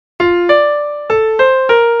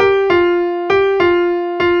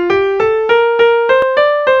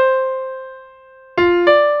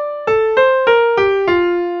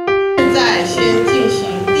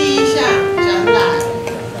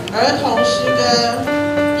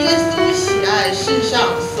耶稣喜爱世上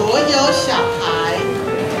所有小孩。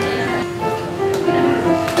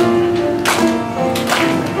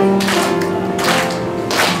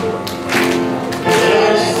耶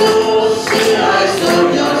稣喜爱所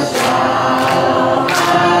有小孩，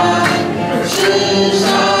世上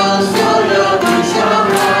所有的小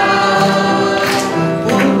孩，不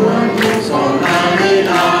论你从哪里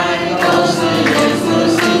来，都是耶稣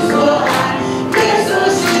心所爱。耶稣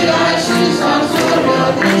喜爱世上所有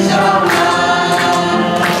的小孩，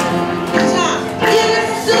唱耶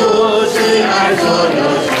稣喜爱所有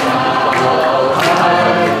小孩，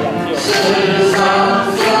世上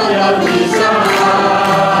所有的小孩，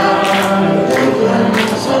无论你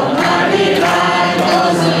从哪里来，都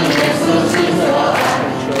是耶稣心所爱。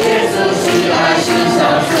耶稣喜爱世上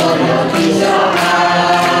所有的小孩。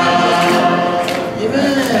你们，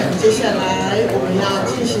接下来我们要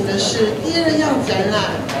进行的是第二样展览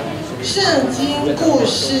——圣经故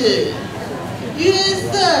事。约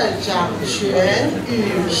瑟掌权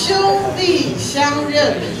与兄弟相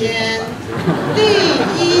认篇第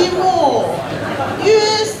一幕：约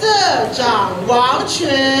瑟掌王权。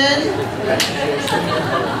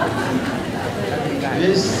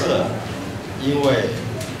约瑟因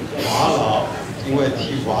为替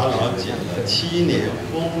法老解了7年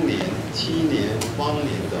丰年、7年荒年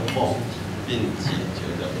的梦，并解决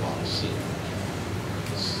了王事，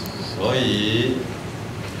所以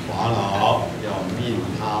法老要命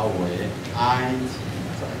他为埃及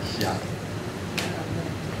宰相。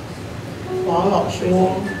法老说：“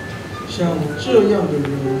像这样的人，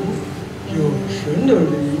有神的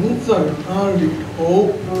灵在他里头，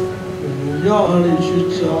我们要哪里去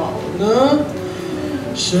找呢？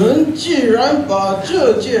神既然把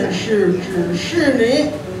这件事指示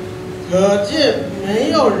你，可见没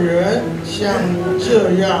有人像你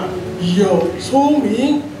这样有聪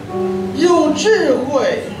明、有智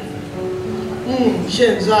慧。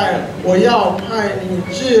现在我要派你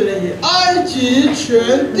治理埃及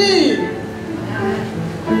全地。”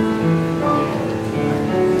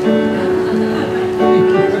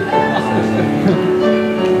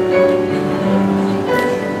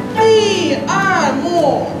第二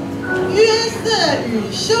幕：约瑟与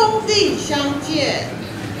兄弟相见。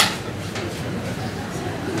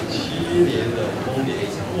7年的丰年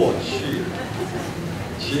过去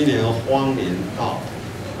，7年荒年到，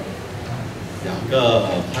两个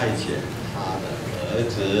派遣他的儿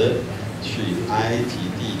子去埃及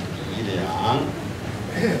地糴粮，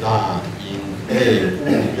但因被误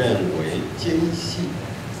认为奸细，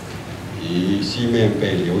于西面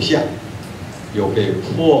被留下，又被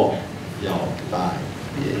迫要带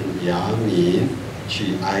便雅悯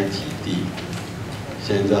去埃及地。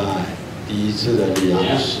现在第一次的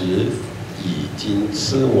粮食已经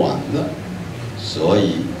吃完了，所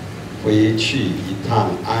以非去一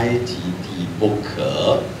趟埃及地不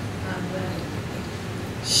可。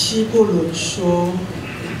希伯伦说：“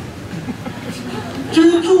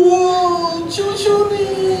君主啊，求求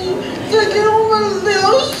你，再给我们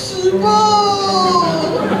粮食吧！”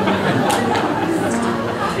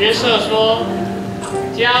约瑟说：“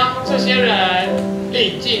将这些人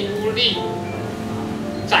领进屋里，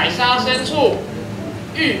宰杀牲畜，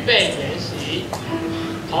预备筵席，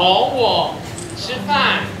同我吃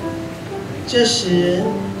饭。”这时，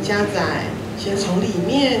家宰先从里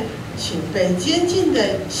面请被监禁的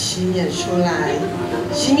西面出来。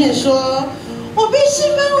西面说：“我被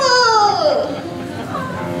释放了。”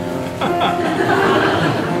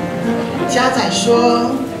家宰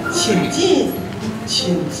说：“请进，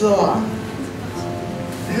请坐。”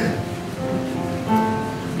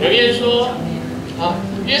刘晏说：“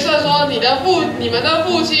约瑟说，你们的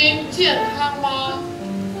父亲健康吗？”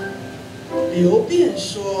刘辩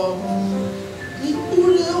说：“你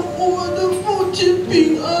不然我们的父亲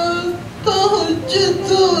平安，他很健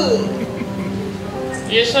在。”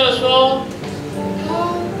约瑟说：“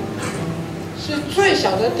他是最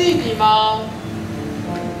小的弟弟吗？”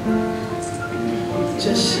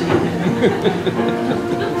这时，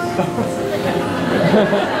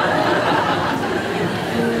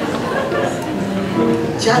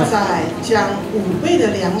家宰将5倍的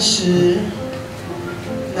粮食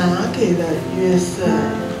拿给了约瑟。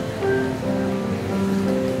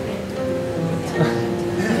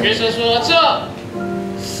约瑟说：“这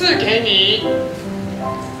赐给你。”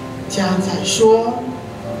家宰说：“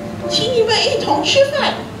请你们一同吃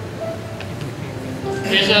饭。”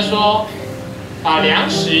约瑟说：“把粮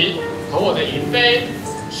食和我的银杯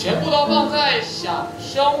全部都放在小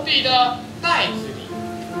兄弟的袋子里。”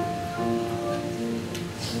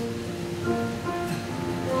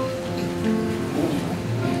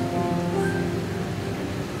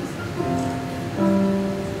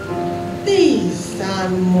 3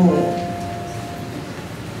幕。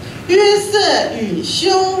约瑟与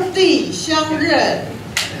兄弟相认。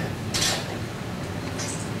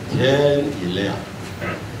天一亮，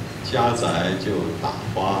家宰就打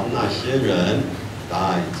发那些人带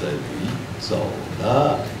着鱼走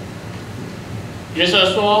了。约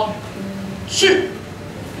瑟说：“去，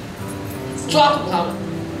抓住他们。”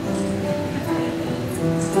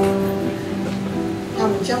他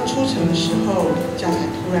们将出城的时候，家宰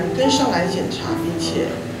突然跟上来检查，并且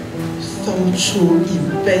搜出银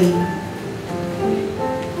杯。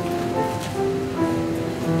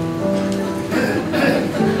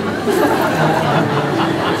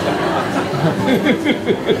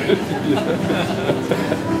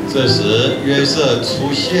这时约瑟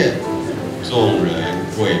出现，众人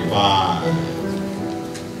跪拜。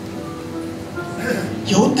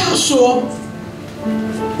犹大说：“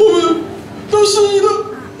我们都是你的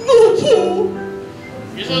奴仆。”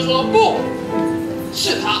约瑟说：“不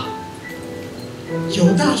是他。”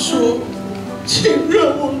犹大说：“请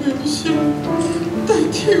让我留下，代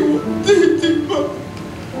替我弟弟吧。”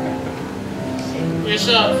约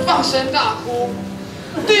瑟放声大哭：“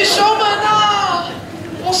弟兄们啊，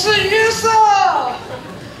我是约瑟，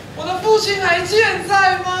我的父亲还健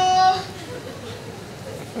在吗？”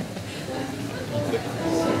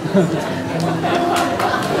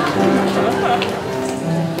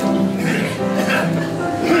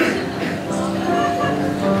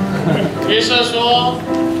约瑟说：“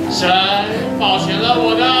神保全了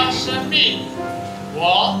我的生命，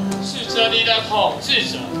我是这里的统治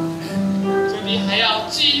者。这里还要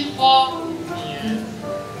饥荒5年，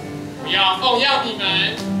我要奉养你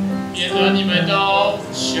们，免得你们都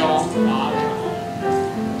穷乏了。”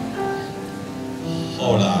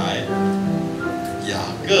后来，雅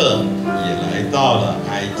各也来到了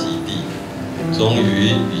埃及地，终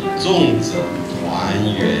于与众子团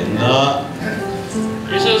圆了。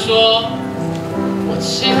约瑟说：“我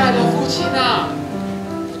亲爱的父亲啊，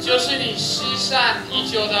我就是你失散已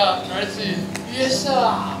久的儿子约瑟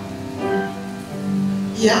啊。”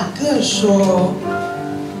雅各说：“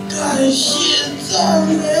感谢赞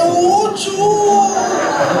美我主。”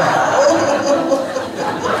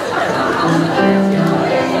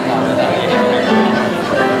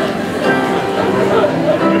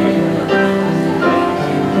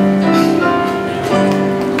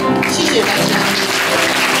谢谢大家。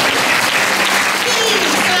第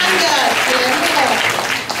3个节目，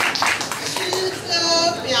诗歌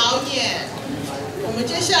表演。我们接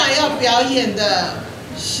下来要表演的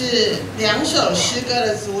是2首诗歌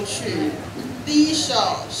的组曲。第一首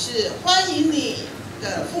是《欢迎你》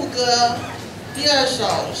的副歌，第2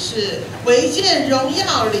首是《唯见荣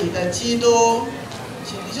耀里的基督》，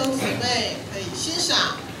请弟兄姊妹可以欣赏。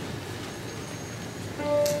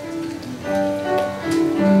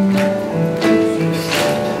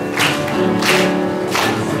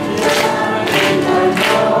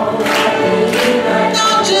到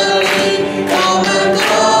这里，我们都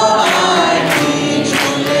爱你，主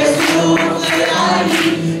耶稣最爱你，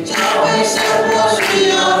教会生活需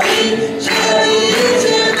要你，这里一切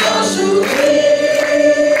都属你。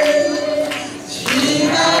期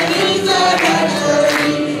待你再来这里，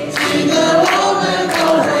记得我们都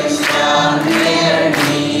会想念你。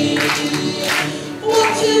我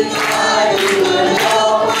亲爱的朋友，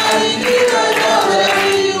欢迎你来到这里，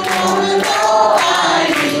我们都爱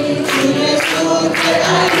你，主耶稣最爱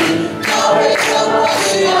你，教会生活需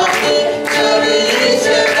要你，这里一切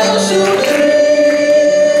都属你。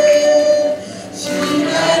期待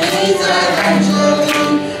你再来这里，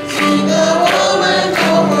记得我们都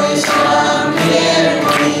会想念你。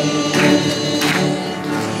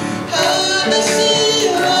他的喜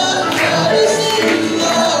乐，他的喜乐，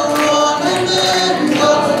我们能够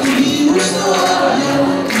一无所有，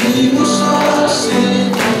一无所失，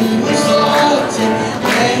一无所见，唯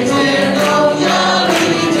见荣耀里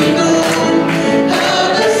基督。他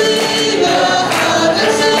的喜乐，他的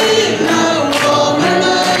喜乐，我们能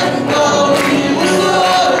够一无所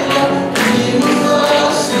有，一无所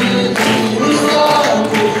失，一无所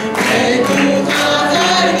顾，唯独他在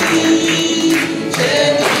你前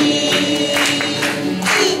面。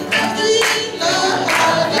他的喜乐，他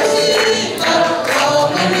的喜乐，我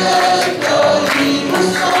们能够一无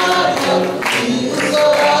所有，一无所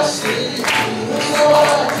失，一无所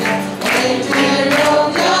见，唯见荣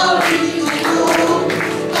耀里基督。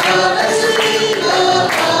他的喜乐，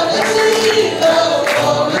他的喜乐，我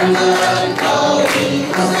们能够一无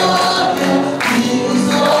所有，一无所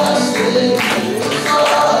失，一无所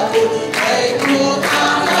顾，唯独他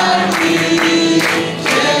在你前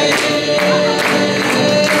面。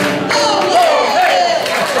哦耶！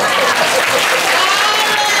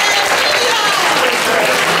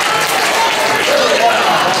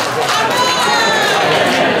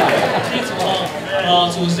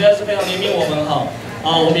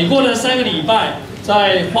米过了3个礼拜，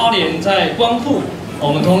在花莲，在光复，我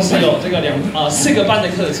们同时有这个4个班的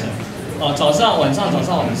课程，早上、晚上，早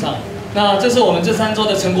上、晚上。那这是我们这3周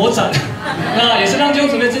的成果展，那也是让弟兄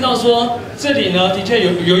姊妹知道说，这里呢的确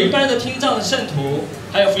有一班的听障的圣徒，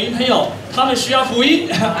还有福音朋友，他们需要福音，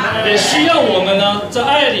也需要我们呢在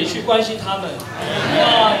爱里去关心他们。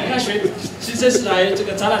那你看其实这次来这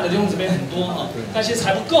个展览的弟兄姊妹很多哈，但其实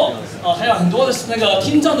还不够还有很多的那个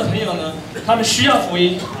听障的朋友呢，他们需要福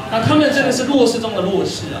音，那他们真的是弱势中的弱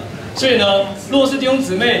势啊。所以呢，弱势弟兄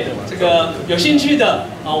姊妹这个有兴趣的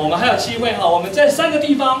我们还有机会我们在3个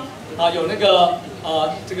地方。有那个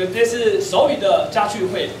这个类似手语的家聚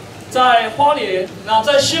会，在花莲，那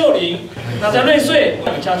在秀林，那在瑞穗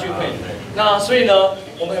有家聚会，那所以呢，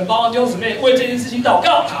我们很帮助弟兄姊妹为这件事情祷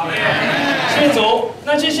告。谢谢主。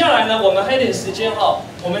那接下来呢，我们还有点时间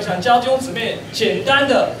我们想教弟兄姊妹简单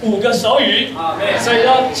的5个手语，所以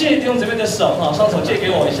要借弟兄姊妹的手双手借给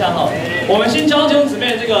我一下我们先教弟兄姊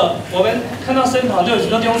妹这个，我们看到身旁就有许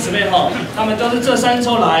多弟兄姊妹他们都是这3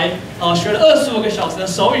周来学了25个小时的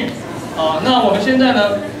手语。那我们现在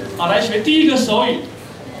呢，来学第一个手语，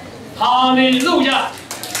哈利路亚。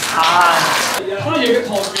它有一个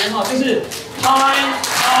口诀就是拍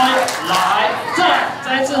来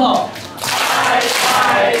再一次拍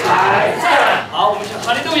来再。好，我们讲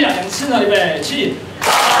哈利路亚2次呢，预备起。哈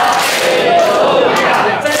利路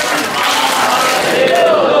亚，再一次哈利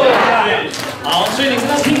路亚。好，所以你看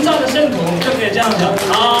到听障的圣徒，你就可以这样讲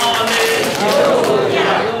哈利路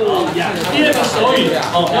亚。第2个手语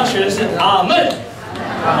要学的是阿门。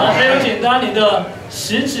非常简单，你的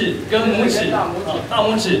食指跟拇指大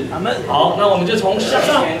拇指。好，那我们就从上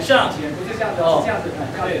往下，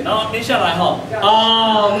对，然后捏下来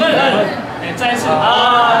阿门。再一次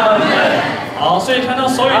阿门。好，所以看到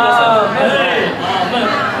手语的时候，阿门。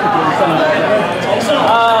从上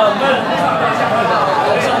阿门，从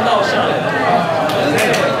上到下。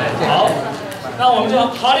好，那我们就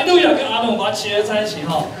哈利路亚跟阿门，我们把它结合在一起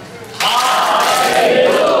哈利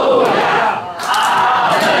路亚，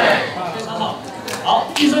阿门，非常好。好，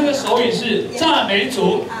第3个手语是赞美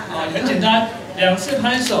主很简单，2次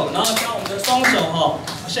拍手，然后将我们的双手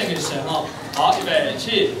献给神好，预备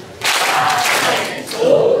起，赞美主，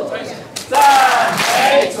赞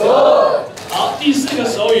美主。好，第4个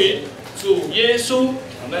手语主耶稣，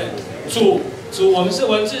阿门。主，我们是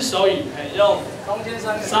文字手语，用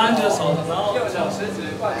3个手，然后右手食指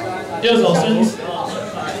贯穿，右手伸直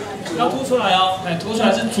要凸出来凸出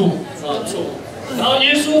来是主，然后主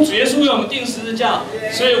耶稣为我们定十字架，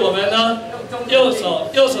所以我们呢右手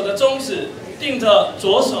的中指定着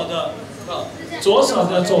左手的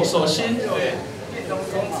手心，对，定中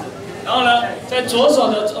指，然后呢在左手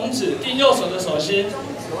的中指定右手的手心，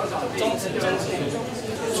中指，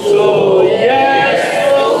主耶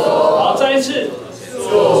稣，好，再一次，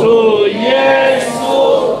主耶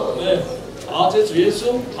稣，对，好，这是主耶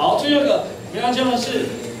稣，好，最后一个我们要教的是。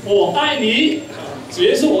我爱你，主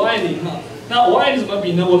耶稣我爱你那我爱你怎么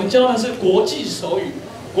比呢？我们教的是国际手语，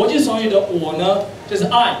国际手语的我呢就是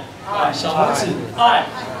爱，小拇指爱，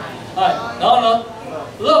然后呢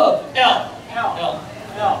love L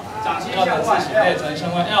掌心向外，对，掌心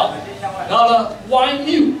向外 L， 然后呢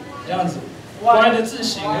YU 这样子 ，Y 的字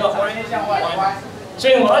形要 Y 向外 Y。所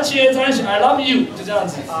以我要切在一起 ，I love you， 就这样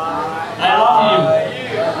子 ，I love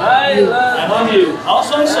you，I love you， 好，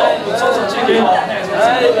双手借给我 ，I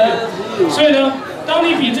love you。所以呢，当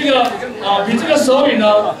你比这个手语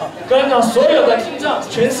呢，跟所有的听障，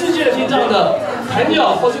全世界的听障的朋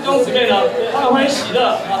友或是弟兄姊妹呢，他们会喜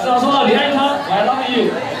乐知道说你爱他 ，I love you。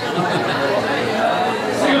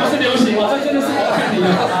这个不是流行这真的是我爱你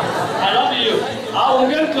 ，I love you。好，我们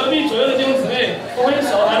跟隔壁左右的弟兄姊妹挥挥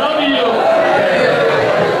手 ，I love you。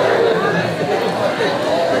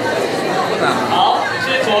好，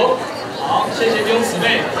谢谢主，好，谢谢弟兄姊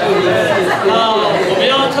妹。那我们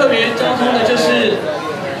要特别交通的就是，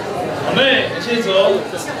好妹，谢谢主。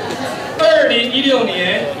2016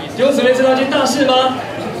年，弟兄姊妹知道一件大事吗？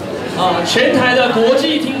全台的国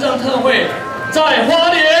际听障特会在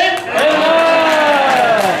花莲。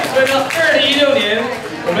所以呢，2016年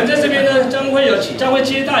我们在这边呢将会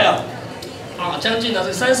接待将近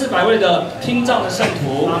是300-400位的听障的圣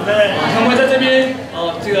徒，他们会在这边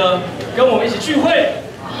这个跟我们一起聚会，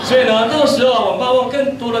所以呢，到时候我们盼望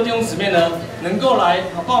更多的弟兄姊妹呢能够来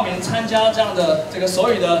报名参加这样的这个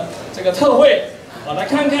手语的这个特会，来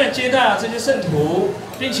看看接待这些圣徒，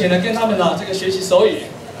并且呢跟他们这个学习手语，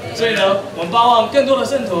所以呢，我们盼望更多的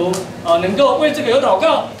圣徒能够为这个有祷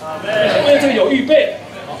告，为这个有预备。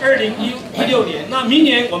2016 6年。那明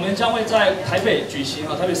年我们将会在台北举行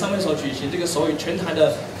台北上会所举行这个手语全台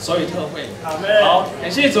的手语特会。好，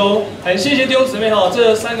感谢主，很谢谢弟兄姊妹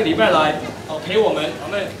这3个礼拜来陪我们，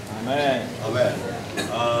阿妹，阿妹，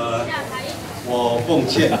我奉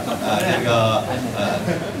劝那个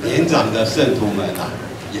年长的圣徒们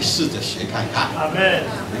也试着学看看。阿妹，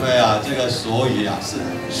因为这个手语是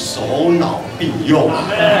手脑并用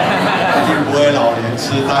一定不会老年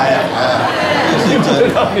痴呆这是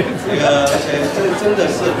真的。这真的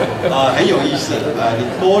是很有意思你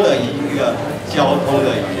多了一个交通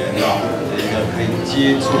的语言一个可以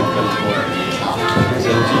接触更多的地方，神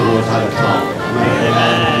祝福他的照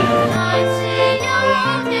顾。